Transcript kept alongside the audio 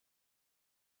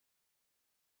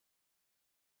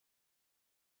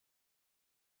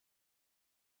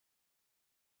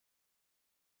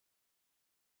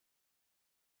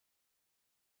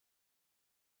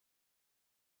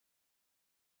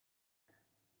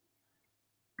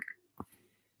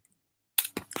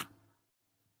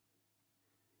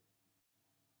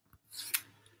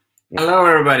Hello,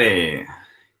 everybody.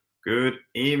 Good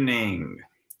evening.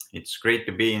 It's great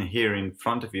to be here in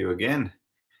front of you again.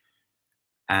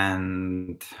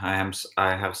 And I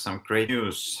have some great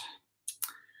news.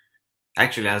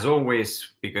 Actually, as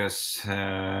always, because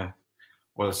SkyWay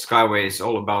is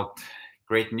all about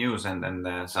great news, and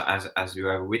so as you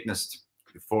have witnessed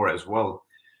before as well,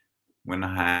 when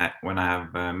I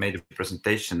have made a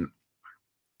presentation,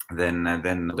 then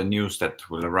the news that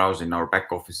will arouse in our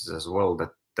back offices as well,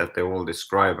 that they all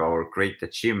describe our great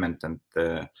achievement and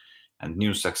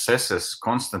new successes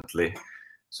constantly.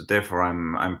 So therefore,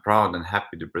 I'm proud and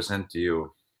happy to present to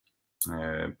you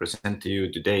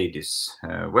today this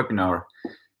webinar.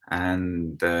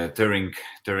 And during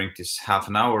this half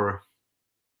an hour,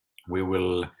 we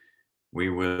will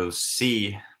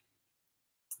see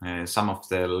some of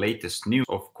the latest news,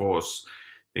 of course,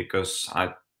 because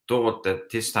I thought that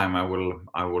this time I will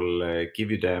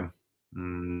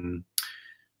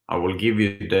give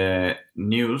you the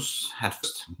news at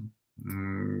first,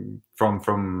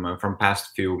 from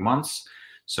past few months.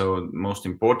 So most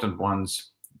important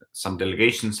ones, some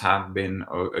delegations have been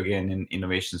again in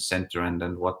Innovation Center, and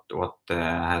then what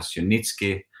has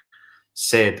Yunitsky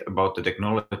said about the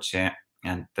technology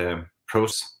and the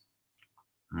process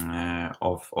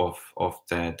of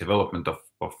the development of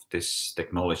this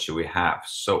technology we have.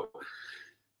 So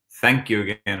thank you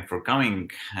again for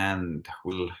coming, and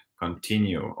we'll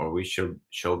continue, or we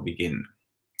shall begin.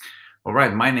 All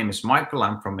right, my name is Mihkel.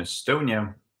 I'm from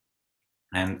Estonia,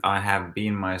 and I have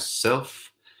been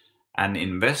myself an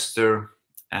investor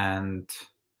and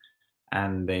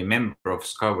a member of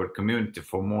SkyWay community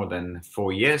for more than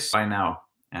 4 years by now,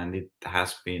 and it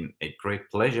has been a great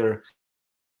pleasure.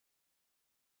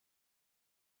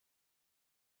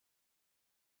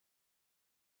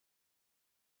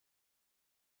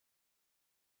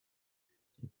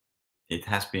 It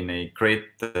has been a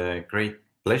great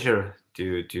pleasure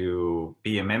to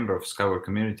be a member of SkyWay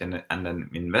community and an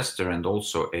investor, and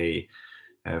also a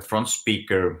front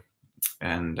speaker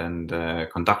and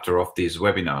conductor of these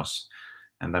webinars.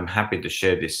 And I'm happy to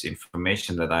share this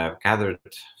information that I have gathered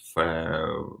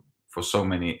for so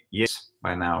many years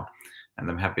by now, and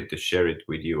I'm happy to share it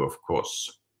with you, of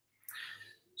course.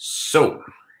 So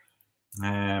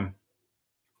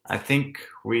I think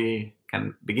we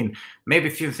can begin. Maybe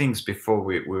a few things before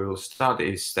we will start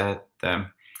is that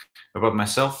about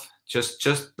myself, just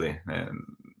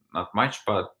not much,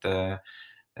 but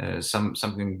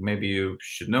something maybe you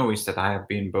should know is that I have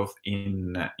been both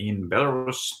in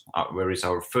Belarus, where is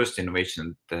our first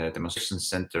innovation demonstration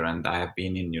center, and I have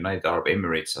been in United Arab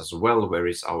Emirates as well, where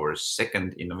is our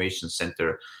second innovation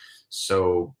center.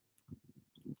 So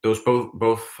those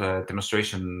both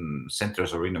demonstration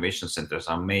centers or innovation centers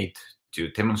are made to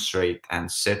demonstrate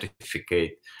and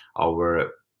certificate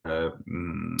our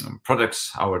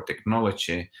products, our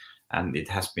technology, and it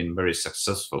has been very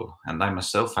successful. And I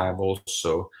myself have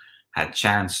also had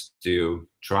chance to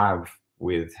drive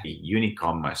with a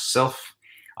unicorn myself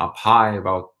up high,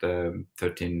 about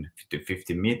 13 to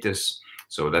 50 meters.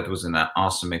 So that was an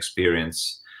awesome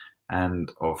experience. And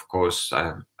of course,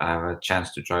 I have a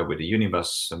chance to drive with a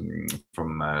unibus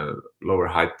from lower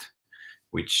height,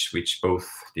 which both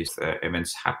these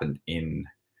events happened in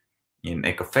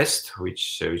EcoFest,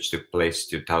 which took place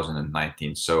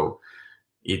 2019. So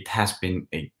it has been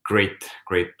a great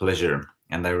pleasure.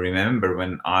 And I remember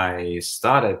when I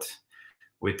started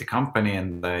with the company,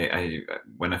 and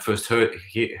when I first heard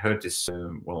this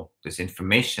this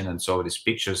information and saw these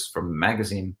pictures from a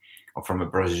magazine or from a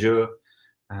brochure,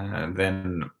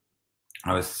 then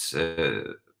I was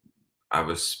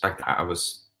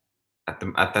at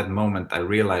that moment I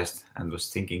realized and was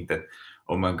thinking that,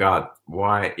 oh my God,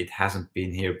 why it hasn't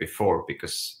been here before,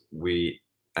 because we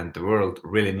and the world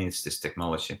really needs this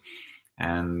technology.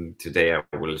 And today I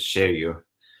will share you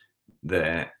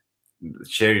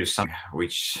something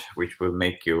which will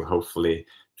make you hopefully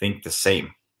think the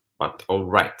same. But all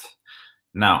right,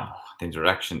 now the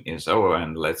introduction is over,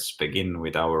 and let's begin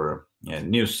with our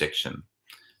news section.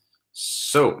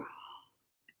 So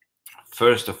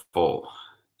first of all,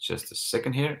 just a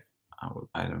second here.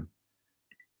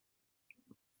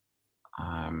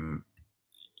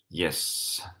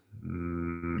 Yes,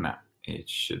 it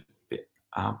should be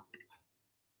up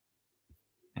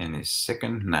any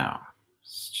second now.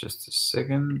 Just a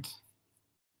second.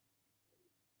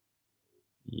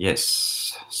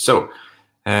 Yes. So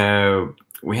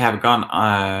we have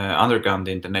undergone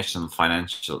the international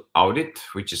financial audit,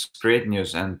 which is great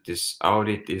news, and this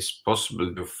audit is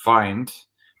possible to find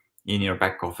in your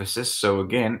back offices. So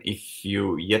again, if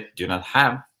you yet do not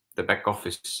have the back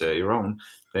office your own,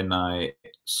 then I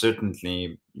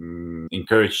certainly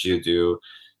encourage you to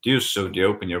do so, to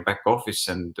open your back office,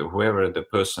 and whoever the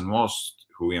person was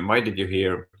who invited you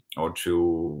here, or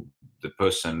to the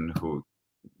person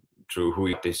through who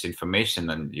you got this information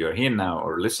and you're here now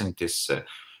or listening to this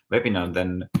webinar,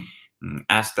 then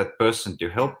ask that person to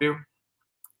help you.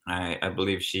 I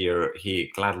believe she or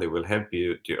he gladly will help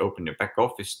you to open your back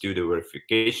office, do the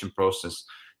verification process.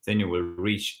 Then you will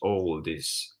reach all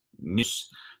this news.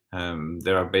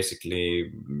 There are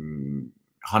basically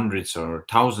hundreds or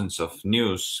thousands of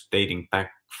news dating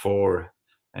back 4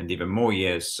 and even more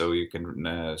years. So you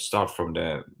can start from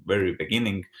the very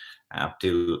beginning up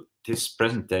till this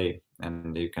present day,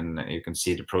 and you can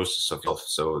see the process of yourself.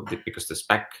 So because this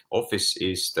back office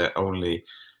is the only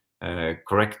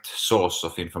correct source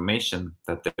of information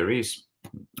that there is,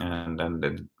 and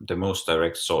then the most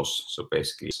direct source. So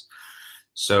basically,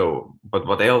 so but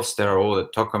what else? There are all the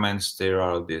documents. There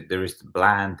is the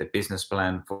plan, the business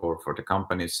plan for the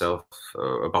company itself,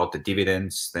 about the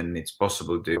dividends. Then it's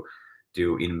possible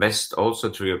to invest also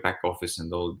through your back office,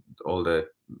 and all the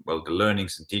the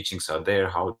learnings and teachings are there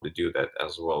how to do that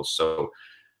as well. So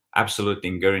absolutely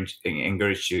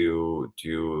encourage you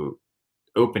to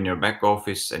open your back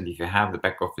office, and if you have the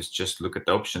back office, just look at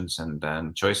the options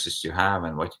and choices you have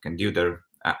and what you can do there.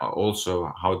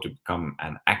 Also how to become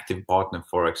an active partner,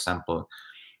 for example,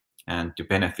 and to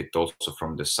benefit also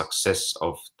from the success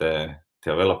of the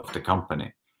development of the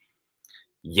company.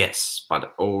 Yes,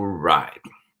 but all right,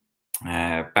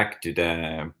 back to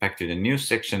the news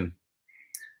section.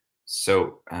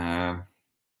 So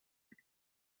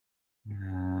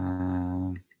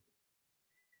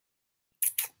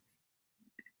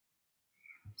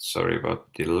sorry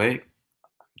about delay,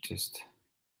 just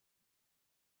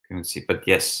couldn't see, but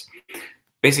yes,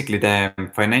 basically the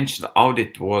financial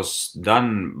audit was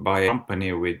done by a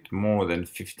company with more than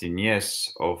 15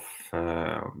 years of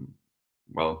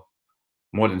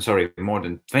more than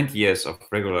 20 years of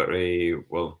regulatory,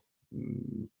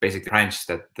 basically branch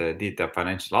that did the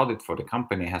financial audit for the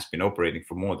company has been operating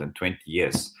for more than 20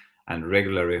 years and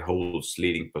regularly holds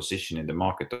leading position in the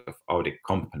market of audit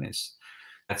companies.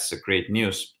 That's a great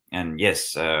news. And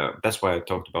yes, that's why I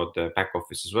talked about the back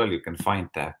office as well. You can find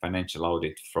the financial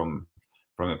audit from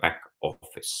a back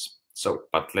office. So,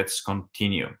 but let's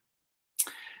continue.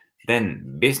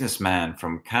 Then businessman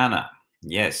from Ghana.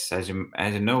 Yes, as you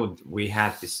know, we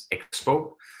had this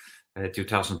expo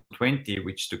 2020,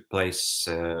 which took place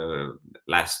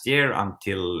last year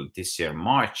until this year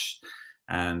March,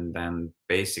 and then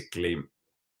basically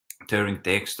during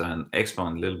the expo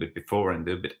and a little bit before and a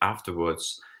little bit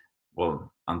afterwards,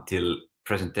 well, until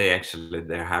present day, actually,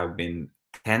 there have been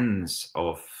tens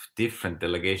of different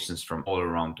delegations from all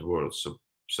around the world.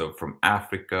 So from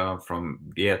Africa, from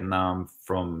Vietnam,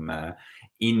 from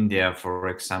India, for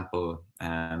example,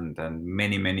 and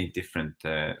many different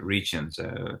regions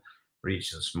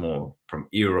more from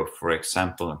Europe, for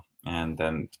example,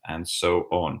 and so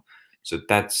on. So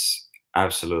that's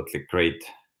absolutely great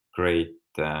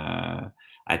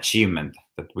achievement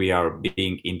that we are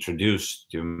being introduced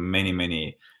to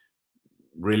many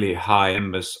really high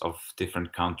members of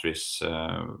different countries,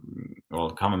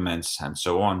 governments and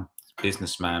so on,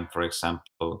 businessmen, for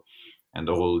example, and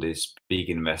all these big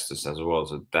investors as well.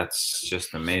 So that's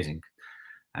just amazing.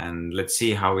 And let's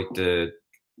see how it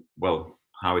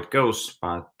goes,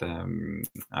 but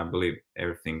I believe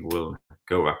everything will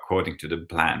go according to the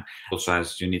plan. Also,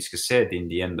 as Yunitsky said in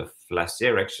the end of last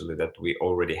year, actually, that we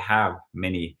already have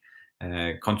many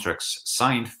contracts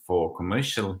signed for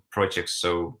commercial projects.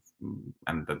 So,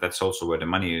 and that's also where the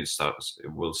money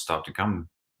will start to come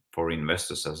for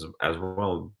investors as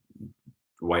well,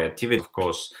 via TV, of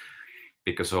course,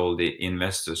 because all the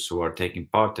investors who are taking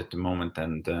part at the moment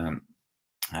and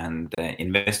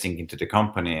investing into the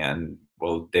company, and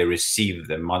they receive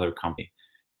the mother company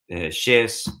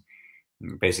shares,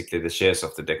 basically the shares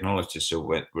of the technology. So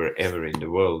wherever in the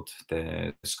world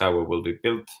the SkyWay will be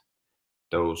built,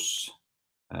 those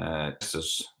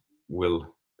investors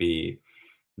will be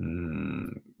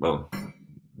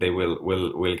they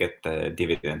will get the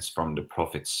dividends from the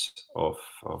profits of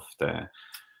the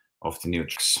new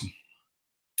trucks.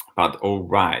 But all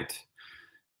right,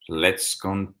 let's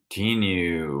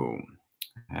continue.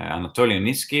 Anatoli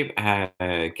Eduardovich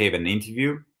Yunitsky gave an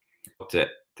interview about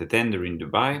the tender in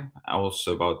Dubai,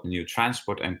 also about new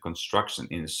transport and construction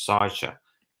in Sharjah.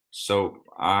 So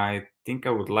I think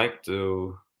I would like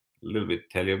to a little bit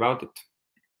tell you about it.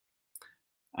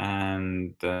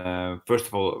 And first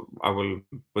of all, I will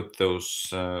put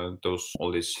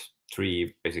all these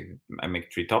three, basically I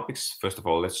make three topics. First of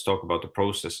all, let's talk about the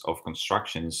process of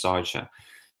construction in Sharjah.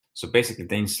 So basically,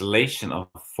 the installation of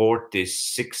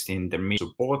 46 intermediate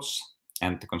supports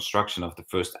and the construction of the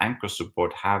first anchor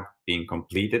support have been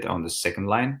completed on the second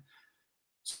line.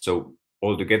 So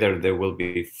altogether, there will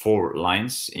be 4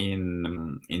 lines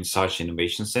in such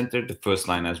innovation center. The first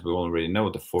line, as we already know,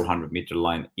 the 400-meter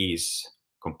line is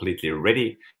completely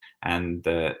ready, and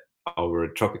our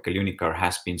tropical unicar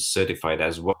has been certified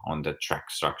as well on the track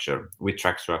structure, with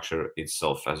track structure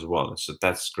itself as well. So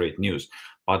that's great news.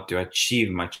 But to achieve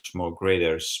much more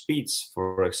greater speeds,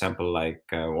 for example, like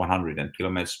 100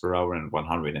 kilometers per hour and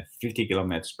 150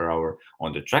 kilometers per hour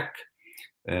on the track,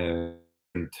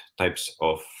 types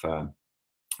of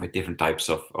with different types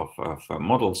of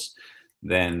models,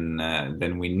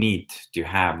 then we need to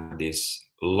have these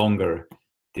longer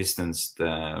distance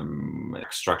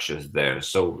structures there.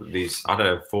 So these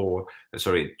other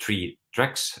 3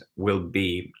 tracks will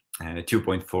be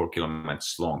 2.4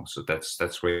 kilometers long. So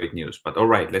that's great news. But all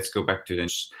right, let's go back to the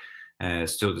news.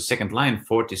 Still the second line,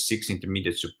 46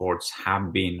 intermediate supports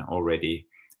have been already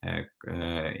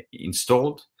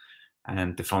installed,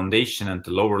 and the foundation and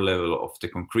the lower level of the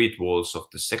concrete walls of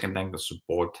the second anchor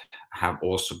support have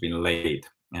also been laid,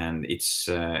 and it's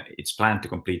planned to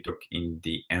complete work in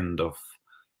the end of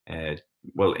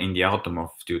in the autumn of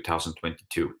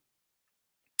 2022.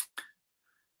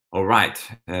 All right,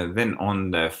 then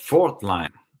on the fourth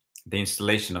line, the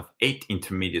installation of 8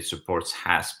 intermediate supports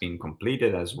has been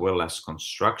completed, as well as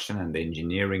construction and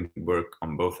engineering work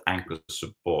on both anchor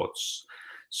supports.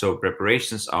 So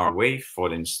preparations are underway for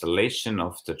the installation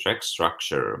of the track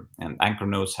structure, and anchor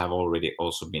nodes have already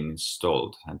also been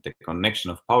installed, and the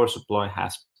connection of power supply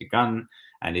has begun,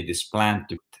 and it is planned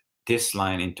to put this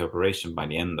line into operation by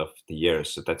the end of the year.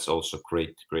 So that's also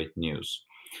great news.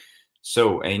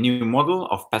 So a new model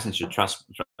of passenger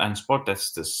transport,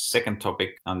 that's the second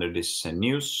topic under this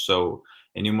news. So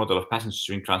a new model of passenger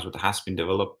stream transport has been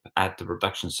developed at the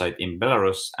production site in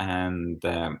Belarus, and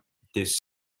this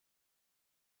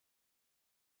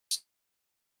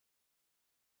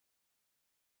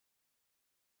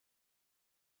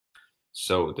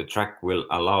so the track will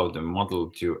allow the model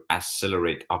to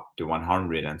accelerate up to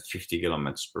 150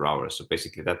 kilometers per hour. So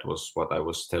basically that was what I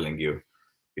was telling you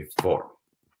before.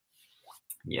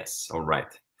 Yes, all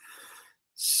right.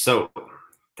 So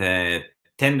the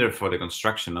tender for the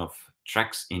construction of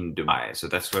tracks in Dubai. So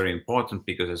that's very important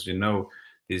because, as you know,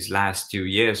 these last 2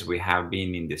 years we have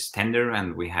been in this tender,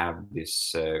 and we have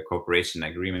this cooperation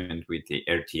agreement with the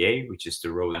RTA, which is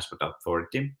the Road Transport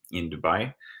Authority in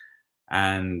Dubai.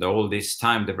 And all this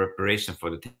time, the preparation for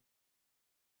the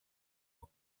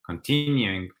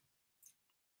continuing.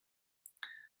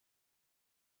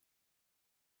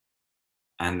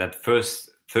 And that first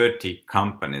 30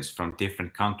 companies from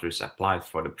different countries applied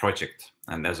for the project.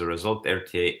 And as a result,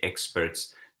 RTA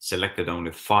experts selected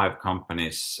only 5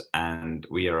 companies, and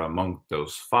we are among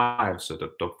those 5, so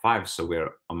the top 5, so we're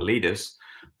leaders.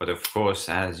 But of course,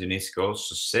 as Yunitsky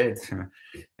also said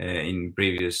in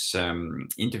previous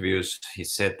interviews, he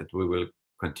said that we will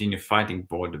continue fighting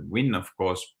for the win, of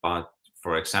course. But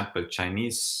for example,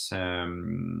 Chinese,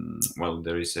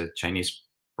 there is a Chinese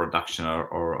production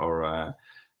or a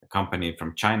company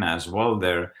from China as well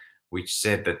there, which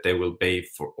said that they will pay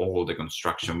for all the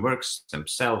construction works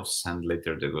themselves, and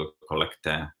later they will collect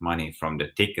the money from the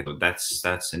ticket. So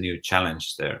that's a new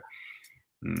challenge there.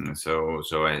 So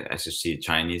as you see,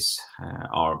 Chinese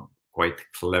are quite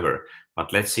clever.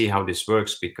 But let's see how this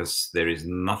works, because there is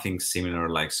nothing similar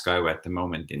like SkyWay at the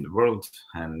moment in the world.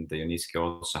 And Yunitsky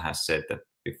also has said that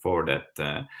before,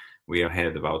 that we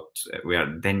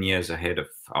are 10 years ahead of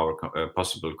our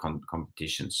possible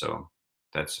competition. So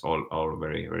that's all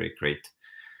very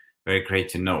great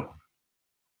to know.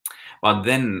 But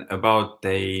then about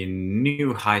the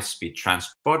new high-speed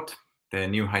transport. The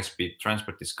new high-speed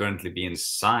transport is currently being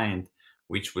designed,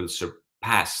 which will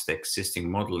surpass the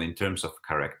existing model in terms of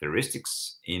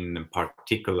characteristics. In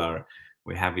particular,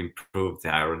 we have improved the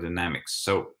aerodynamics.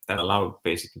 So that allowed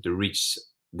basically to reach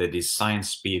the design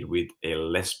speed with a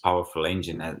less powerful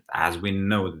engine. And as we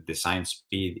know, the design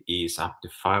speed is up to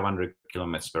 500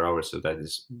 kilometers per hour. So that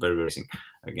is very amazing.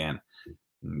 Again,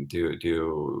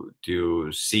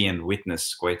 to see and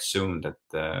witness quite soon that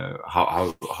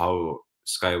how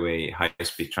SkyWay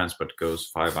high-speed transport goes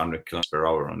 500 kilometers per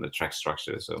hour on the track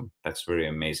structure. So that's very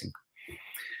amazing.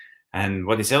 And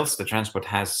what is else? The transport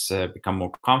has become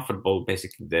more comfortable.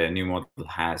 Basically, the new model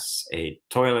has a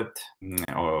toilet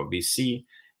or WC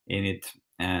in it,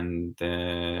 and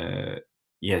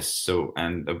yes, so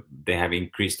they have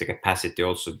increased the capacity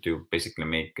also to basically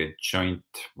make a joint,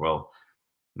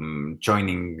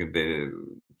 joined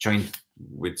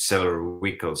with several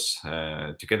vehicles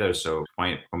together, so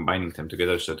combining them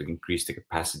together so to increase the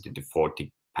capacity to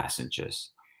 40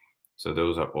 passengers. So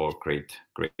those are all great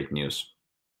news.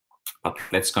 But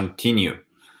let's continue.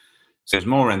 So there's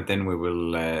more, and then we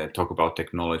will talk about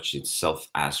technology itself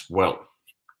as well.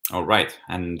 All right,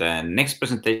 and next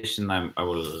presentation, I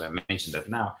will mention that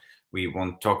now. We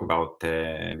won't talk about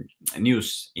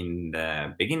news in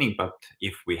the beginning, but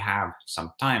if we have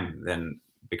some time, then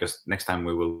because next time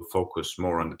we will focus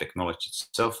more on the technology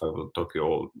itself, I will talk you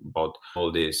all about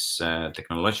all these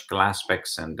technological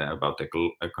aspects and about the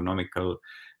economical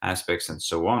aspects and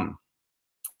so on.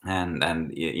 And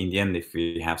in the end, if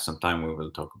we have some time, we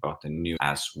will talk about the news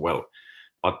as well.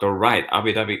 But all right,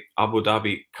 Abu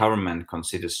Dhabi government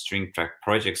considers string track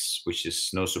projects, which is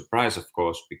no surprise, of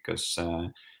course, because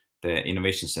the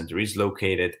innovation center is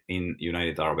located in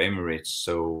United Arab Emirates,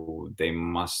 so they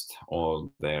must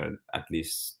all their, at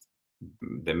least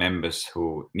the members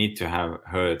who need to have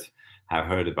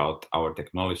heard about our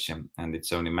technology, and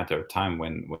it's only a matter of time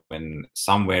when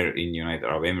somewhere in United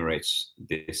Arab Emirates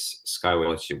this SkyWay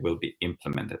technology will be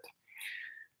implemented.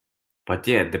 But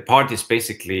yeah, the parties,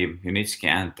 basically Yunitsky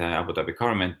and the Abu Dhabi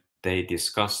government, they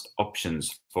discussed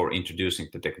options for introducing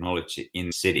the technology in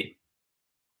the city.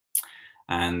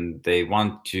 And they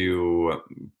want to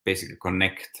basically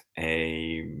connect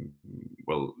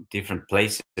different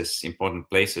places, important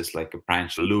places like a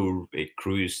branch Louvre, a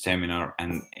cruise terminal,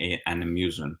 and an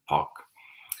amusement park.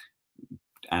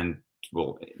 And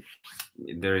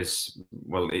there is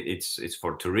it's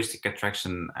for touristic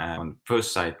attraction on the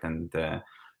first side, and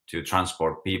to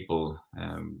transport people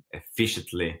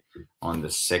efficiently on the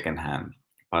second hand.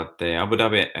 But the Abu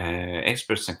Dhabi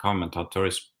experts and government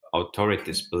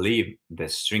authorities believe the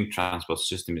string transport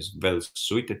system is well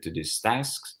suited to these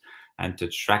tasks, and the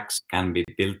tracks can be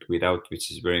built without,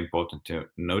 which is very important to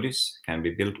notice, can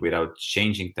be built without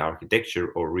changing the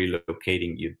architecture or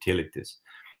relocating utilities.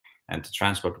 And the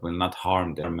transport will not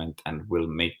harm the environment and will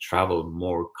make travel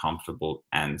more comfortable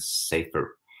and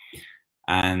safer.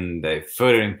 And a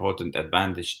further important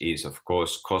advantage is, of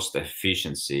course, cost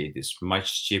efficiency. It is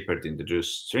much cheaper to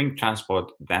introduce string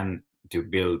transport than to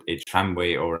build a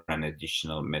tramway or an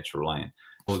additional metro line.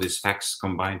 All these facts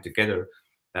combined together,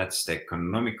 that's the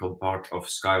economical part of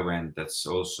SkyWay, and that's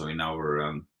also in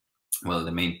our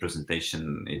the main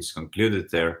presentation is included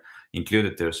there.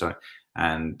 Sorry,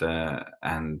 and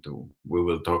we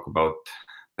will talk about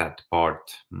that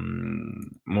part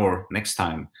more next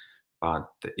time. But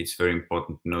it's very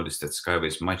important to notice that SkyWay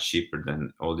is much cheaper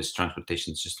than all these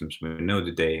transportation systems we know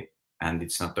today. And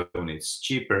it's not only it's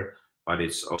cheaper, but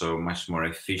it's also much more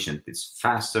efficient. It's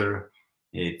faster,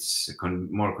 it's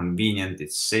more convenient,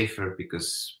 it's safer,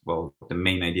 because, well, the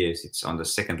main idea is it's on the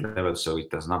second level, so it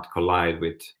does not collide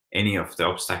with any of the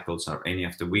obstacles or any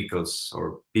of the vehicles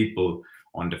or people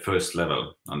on the first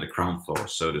level, on the ground floor,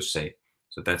 so to say.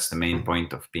 So that's the main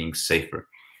point of being safer.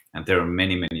 And there are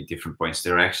many different points.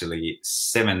 There are actually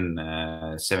seven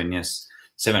main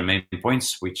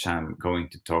points, which I'm going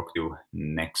to talk to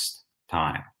next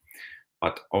time.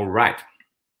 But all right,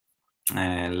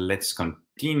 let's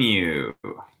continue.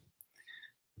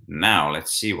 Now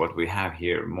let's see what we have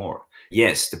here more.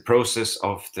 Yes, the process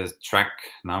of the track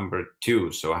number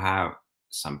 2. So I have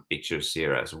some pictures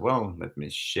here as well. Let me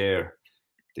share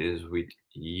this with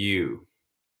you.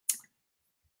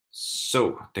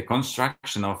 So the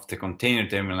construction of the container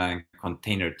terminal and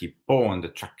container depot on the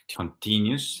track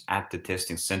continues at the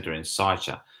testing center in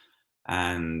Sharjah.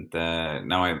 And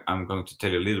now I'm going to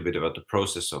tell you a little bit about the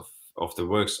process of the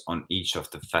works on each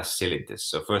of the facilities.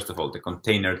 So first of all, the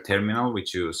container terminal,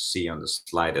 which you see on the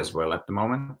slide as well at the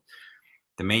moment.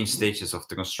 The main stages of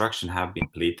the construction have been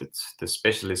completed. The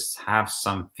specialists have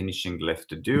some finishing left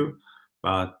to do,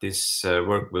 but this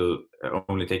work will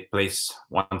only take place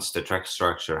once the track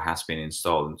structure has been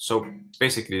installed. So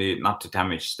basically not to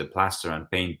damage the plaster and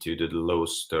paint due to the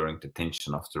lows during the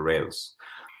tension of the rails.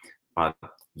 But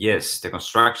yes, the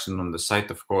construction on the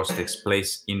site, of course, takes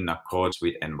place in accordance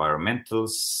with environmental,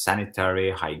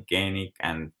 sanitary, hygienic,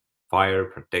 and fire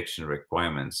protection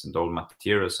requirements, and all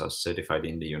materials are certified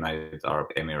in the United Arab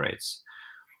Emirates.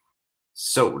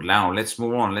 So now let's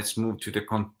move on. Let's move to the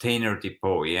container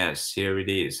depot. Yes, here it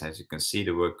is. As you can see,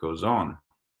 the work goes on.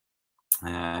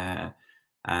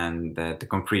 And the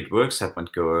concrete works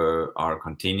are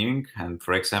continuing. And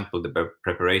for example, the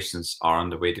preparations are on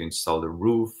the way to install the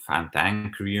roof and the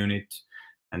anchor unit.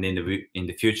 And in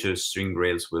the future, string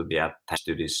rails will be attached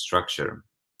to this structure.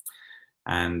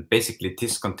 And basically,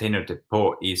 this container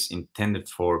depot is intended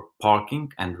for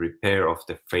parking and repair of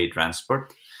the freight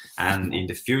transport. And in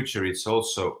the future, it's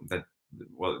also that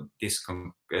well, this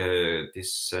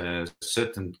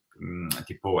certain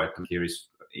depot item here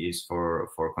is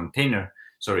for container.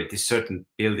 Sorry, this certain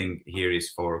building here is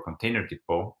for container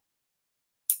depot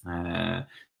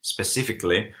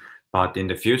specifically. But in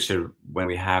the future, when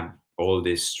we have all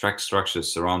these track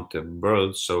structures around the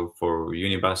world, so for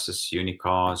unibuses,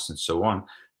 unicars, and so on,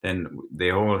 then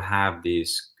they all have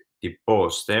these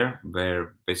depots there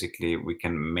where basically we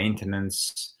can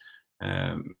maintenance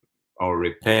or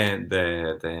repair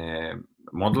the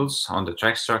models on the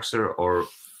track structure, or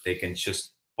they can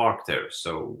just park there.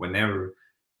 So whenever,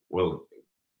 well,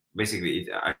 basically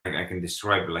I can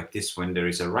describe it like this: when there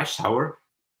is a rush hour,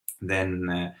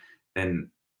 then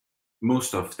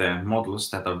most of the models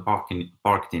that are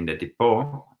parked in the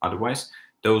depot, otherwise,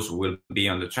 those will be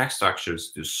on the track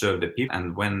structures to serve the people.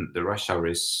 And when the rush hour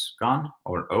is gone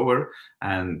or over,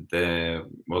 and there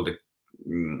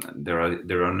are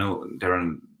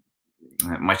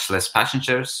much less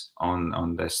passengers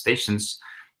on the stations,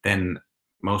 then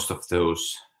most of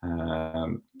those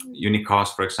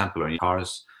unicars, for example, or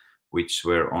cars which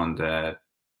were on the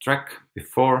track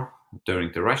before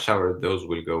during the rush hour, those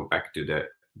will go back to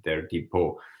their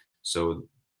depot. So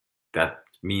that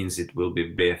means it will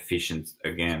be very efficient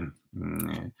again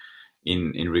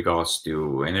in regards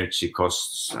to energy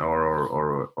costs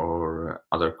or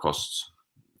other costs.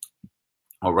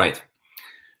 All right.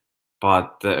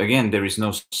 But again, there is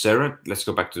no server. Let's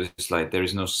go back to this slide. There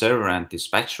is no server and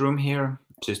dispatch room here.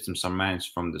 Systems are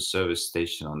managed from the service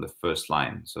station on the first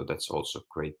line. So that's also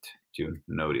great to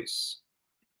notice.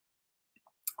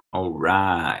 All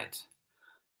right.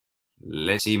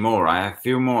 Let's see more. I have a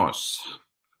few more.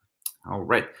 All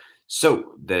right.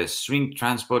 So the string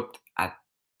transport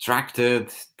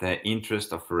attracted the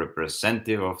interest of a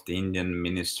representative of the Indian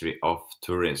Ministry of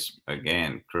Tourism.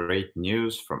 Again, great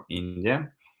news from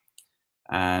India.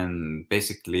 And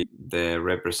basically, the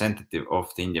representative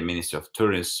of the Indian Ministry of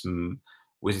Tourism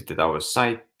visited our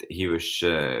site. He was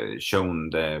shown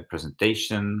the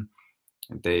presentation.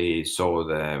 They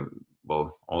saw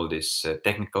all these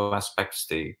technical aspects.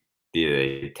 They did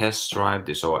a test drive.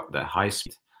 They saw the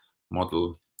high-speed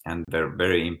model, and they're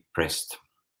very impressed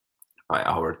by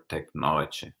our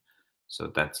technology. So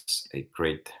that's a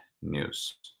great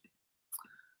news.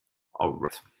 All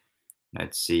right.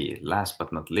 Let's see. Last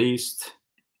but not least.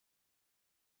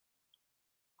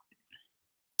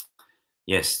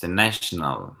 Yes, the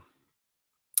National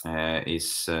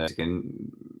is a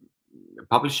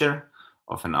publisher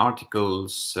of an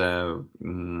articles, a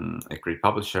great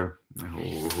publisher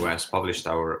who has published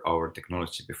our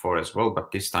technology before as well.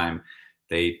 But this time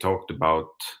they talked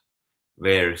about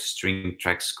where string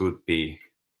tracks could be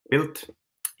built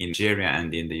in Nigeria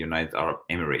and in the United Arab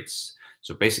Emirates.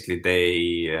 So basically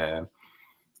they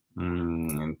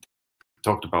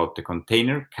talked about the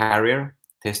container carrier.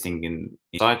 Testing in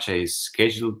such is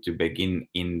scheduled to begin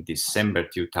in December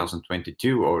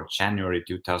 2022 or January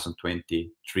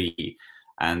 2023.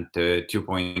 And the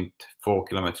 2.4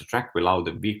 kilometer track will allow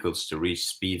the vehicles to reach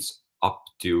speeds up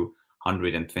to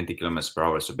 120 kilometers per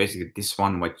hour. So basically this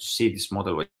one, what you see, this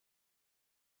model, what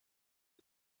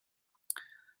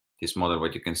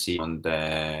you can see on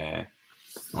the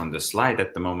slide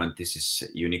at the moment, this is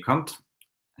Unicant.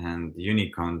 And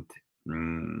Unicant,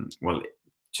 well,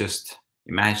 just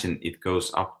imagine it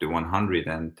goes up to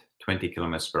 120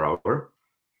 kilometers per hour.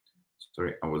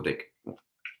 Sorry, I will take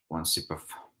one sip of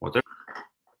water.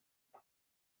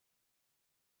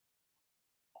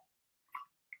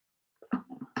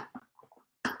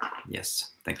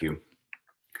 Yes, thank you.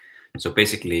 So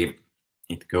basically,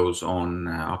 it goes on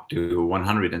up to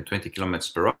 120 kilometers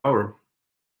per hour.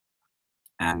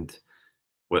 And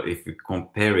well, if we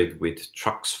compare it with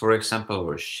trucks, for example,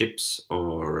 or ships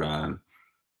or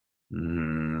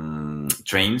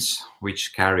trains,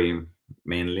 which carry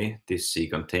mainly these sea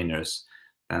containers,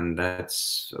 and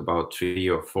that's about 3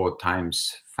 or 4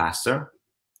 times faster.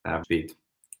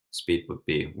 Speed would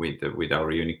be with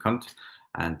our Unicant.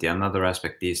 And the another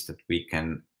aspect is that we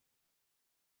can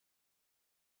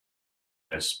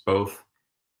both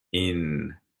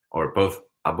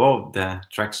above the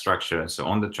track structure, so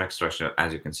on the track structure,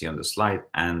 as you can see on the slide,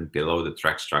 and below the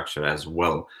track structure as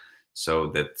well. So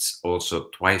that's also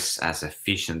twice as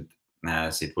efficient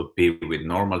as it would be with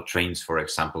normal trains, for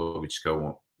example, which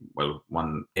go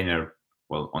on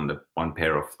the one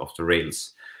pair of the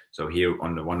rails. So here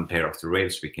on the one pair of the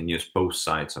rails, we can use both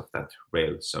sides of that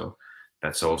rail. So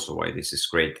that's also why this is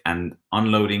great. And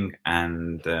unloading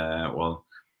and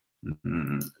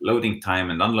loading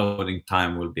time and unloading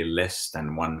time will be less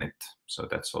than 1 minute. So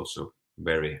that's also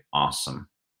very awesome.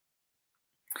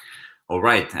 All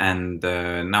right, and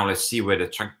now let's see where the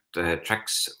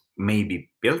tracks may be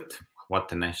built, what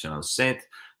the nationals said.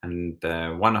 And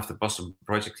one of the possible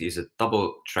projects is a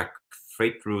double-track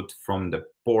freight route from the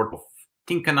port of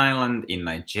Tinkan Island in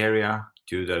Nigeria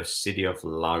to the city of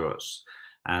Lagos.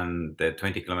 And the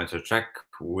 20-kilometer track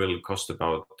will cost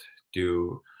about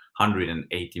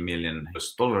 $280 million.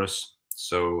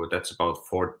 So that's about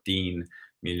 14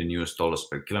 million US dollars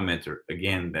per kilometer.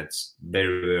 Again, that's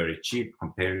very, very cheap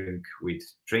comparing with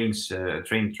trains,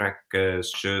 train track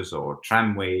structures or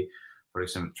tramway. For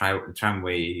example,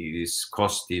 tramway's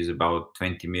cost is about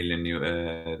 20 million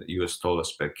US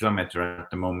dollars per kilometer at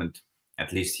the moment,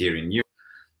 at least here in Europe.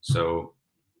 So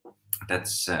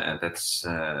that's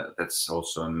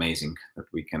also amazing that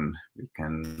we can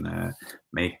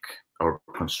make or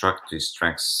construct these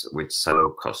tracks with so low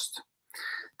cost.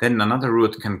 Then another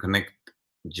route can connect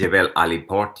Jebel Ali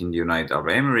Port in the United Arab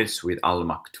Emirates with Al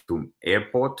Maktoum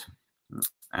Airport,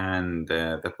 and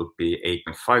that would be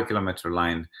 8.5-kilometer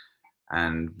line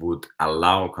and would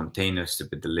allow containers to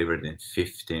be delivered in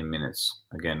 15 minutes.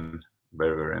 Again,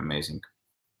 very, very amazing.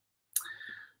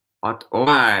 But all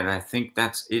right, I think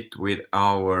that's it with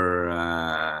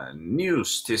our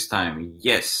news this time.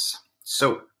 Yes.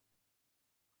 So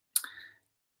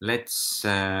let's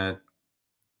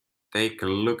take a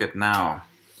look at now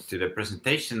to the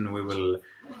presentation. We will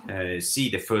see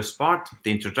the first part,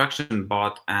 the introduction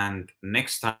part, and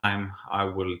next time I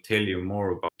will tell you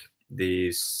more about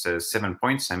these 7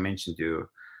 points I mentioned to you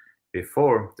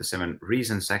before, the 7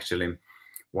 reasons actually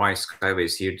why SkyWay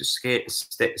is here to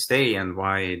stay and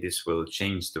why this will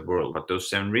change the world. But those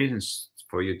 7 reasons,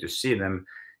 for you to see them,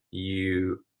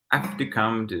 you have to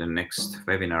come to the next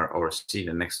webinar or see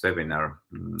the next webinar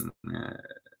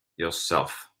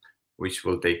yourself, which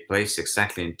will take place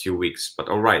exactly in 2 weeks. But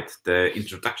all right, the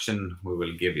introduction we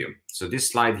will give you. So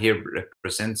this slide here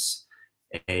represents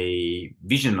a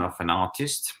vision of an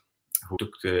artist who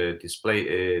took the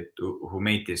display, who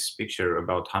made this picture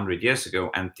about 100 years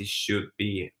ago, and this should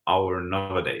be our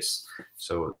nowadays.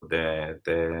 So the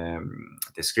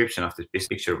description of this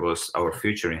picture was our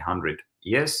future in 100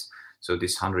 years. So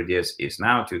this 100 years is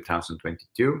now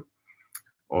 2022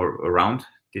 or around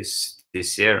this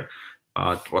year.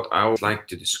 But what I would like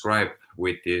to describe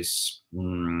with this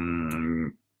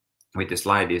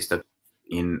slide is that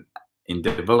in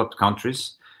developed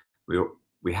countries,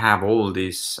 we have all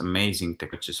these amazing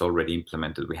technologies already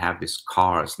implemented. We have these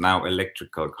cars, now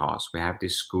electrical cars. We have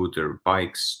these scooter,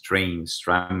 bikes, trains,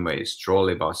 tramways,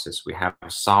 trolley buses. We have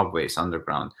subways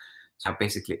underground. So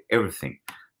basically everything.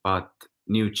 But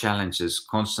new challenges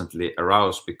constantly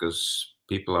arouse because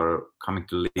people are coming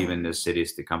to live in the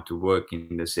cities. They come to work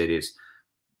in the cities.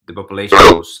 The population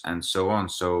grows and so on.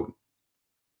 So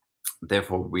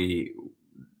therefore, the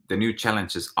new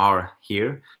challenges are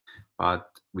here, but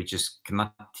we just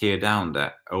cannot tear down the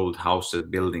old houses,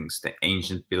 buildings, the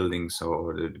ancient buildings,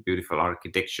 or the beautiful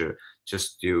architecture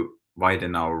just to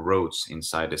widen our roads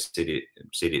inside the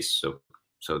cities.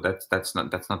 So that's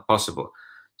not possible.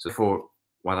 So for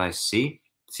what I see,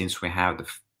 since we have the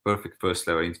perfect first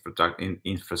level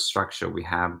infrastructure, we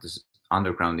have this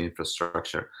underground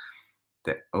infrastructure.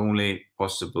 The only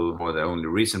possible or the only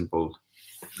reasonable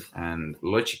and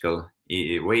logical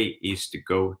way is to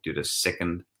go to the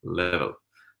second level.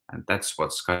 And that's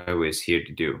what SkyWay is here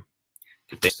to do,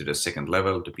 to take to the second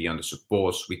level, to be on the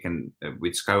supports. We can,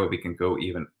 with SkyWay, we can go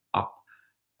even up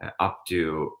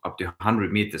to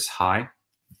 100 meters high,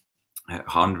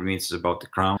 100 meters above the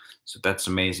ground. So that's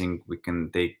amazing. We can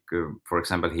take, for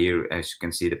example, here, as you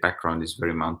can see, the background is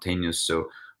very mountainous. So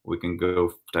we can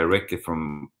go directly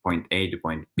from point A to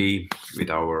point B with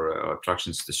our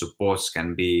attractions. The supports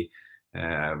can be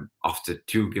after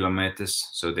 2 kilometers,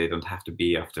 so they don't have to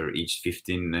be after each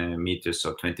 15 meters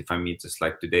or 25 meters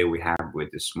like today we have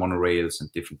with these monorails and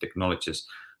different technologies.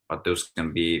 But those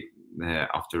can be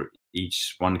after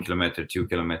each 1 kilometer, 2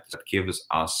 kilometers. That gives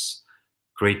us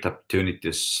great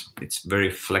opportunities. It's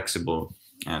very flexible,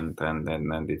 and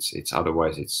it's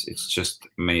otherwise it's just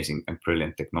amazing and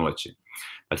brilliant technology.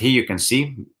 But here you can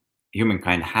see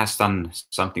humankind has done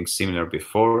something similar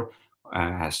before,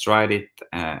 has tried it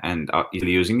and is still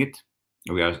using it.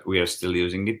 We are still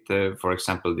using it. For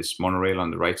example, this monorail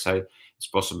on the right side, it's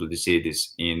possible to see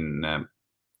this in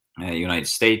United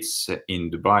States,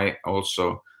 in Dubai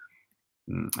also.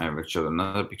 I will show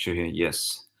another picture here.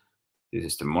 Yes, this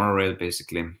is the monorail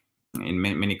basically. In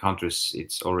many countries,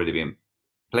 it's already been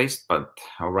placed, but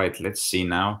all right, let's see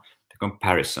now the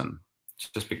comparison.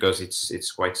 Just because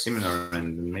it's quite similar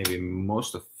and maybe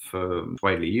most of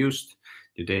widely used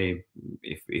today,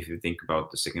 if you think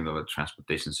about the second level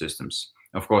transportation systems.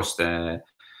 Of course, the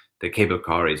cable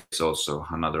car is also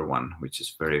another one which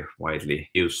is very widely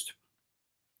used.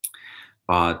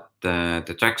 But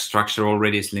the track structure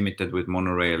already is limited with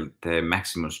monorail. The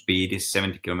maximum speed is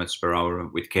 70 kilometers per hour.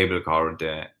 With cable car,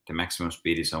 the maximum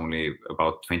speed is only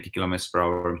about 20 kilometers per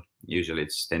hour. Usually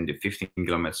it's 10 to 15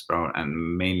 kilometers per hour,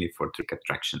 and mainly for trick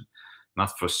attraction,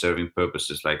 not for serving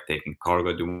purposes like taking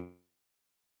cargo to,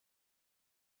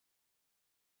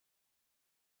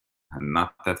 and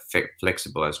not that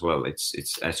flexible as well.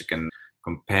 It's as you can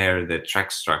compare the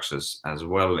track structures as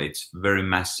well, it's very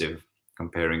massive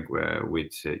comparing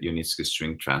with Yunitsky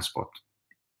string transport.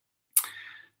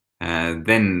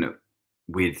 Then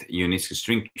with Yunitsky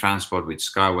string transport with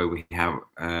SkyWay, we have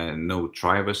no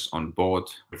drivers on board.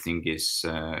 Everything is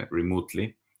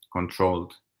remotely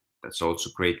controlled. That's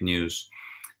also great news.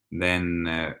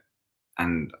 Then,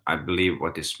 and I believe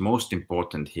what is most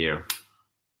important here,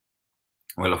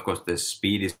 well, of course, the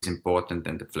speed is important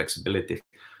and the flexibility,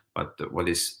 but what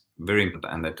is very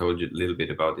important, and I told you a little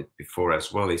bit about it before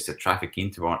as well, is the traffic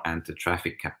interval and the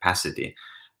traffic capacity.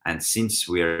 And since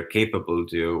we are capable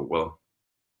to,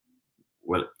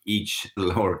 well, each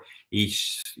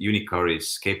unicar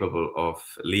is capable of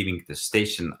leaving the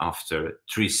station after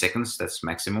 3 seconds. That's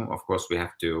maximum. Of course, we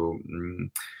have to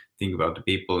think about the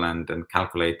people and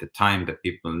calculate the time that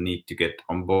people need to get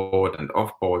on board and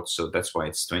off board. So that's why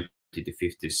it's 20 to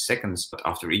 50 seconds. But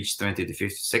after each 20 to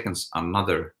 50 seconds,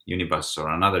 another unibus or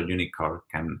another unicar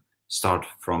can start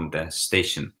from the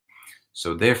station.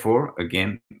 So therefore,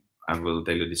 again, I will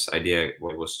tell you this idea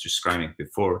what I was describing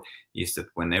before, is that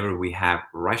whenever we have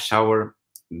rush hour,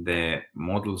 the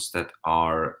models that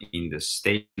are in the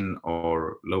station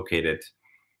or located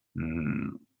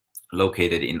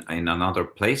in another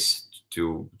place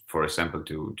to, for example,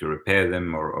 to repair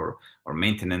them or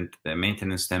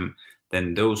maintenance them,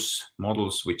 then those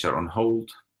models which are on hold,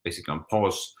 basically on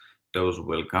pause, those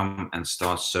will come and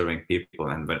start serving people.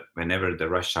 And whenever the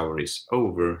rush hour is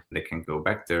over, they can go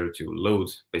back there to load,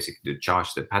 basically to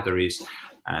charge the batteries,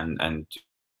 and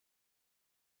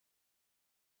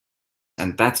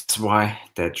that's why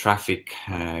the traffic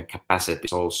capacity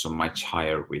is also much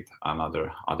higher with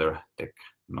other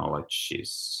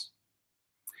technologies.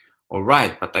 All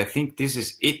right, but I think this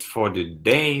is it for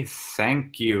today.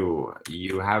 Thank you.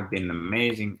 You have been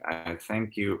amazing.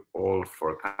 Thank you all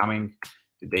for coming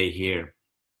today here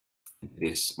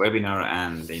this webinar.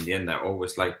 And in the end, I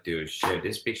always like to share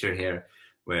this picture here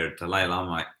where Dalai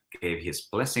Lama gave his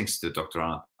blessings to Dr.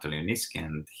 Anatoli Yunitsky,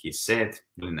 and he said,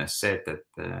 Holiness said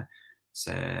that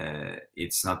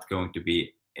it's not going to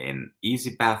be an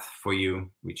easy path for you,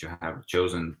 which you have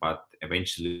chosen, but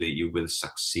eventually you will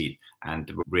succeed, and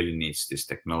the world really needs this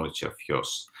technology of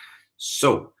yours.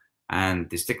 So, and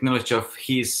this technology of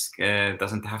his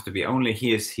doesn't have to be only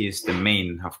his. He is the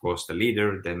main, of course, the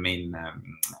leader, the main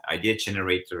idea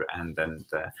generator,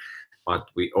 but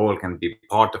we all can be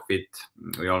part of it.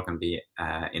 We all can be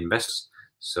investors.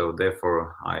 So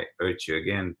therefore, I urge you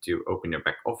again to open your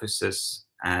back offices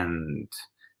and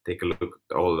take a look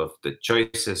at all of the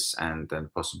choices and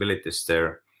possibilities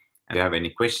there. If you have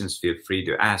any questions, feel free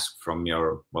to ask from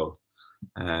your,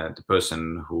 the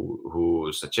person who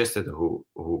suggested,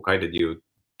 who guided you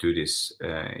to this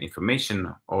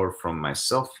information, or from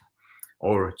myself,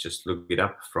 or just look it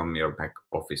up from your back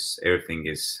office. Everything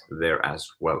is there as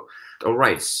well. All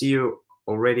right, see you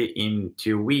already in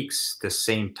 2 weeks, the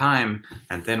same time,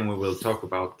 and then we will talk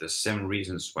about the 7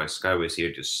 reasons why SkyWay is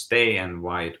here to stay and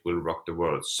why it will rock the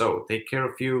world. So take care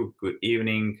of you, good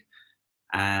evening,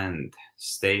 and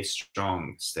stay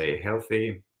strong, stay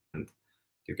healthy, and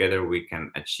together we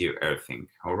can achieve everything.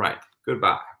 All right,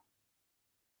 goodbye.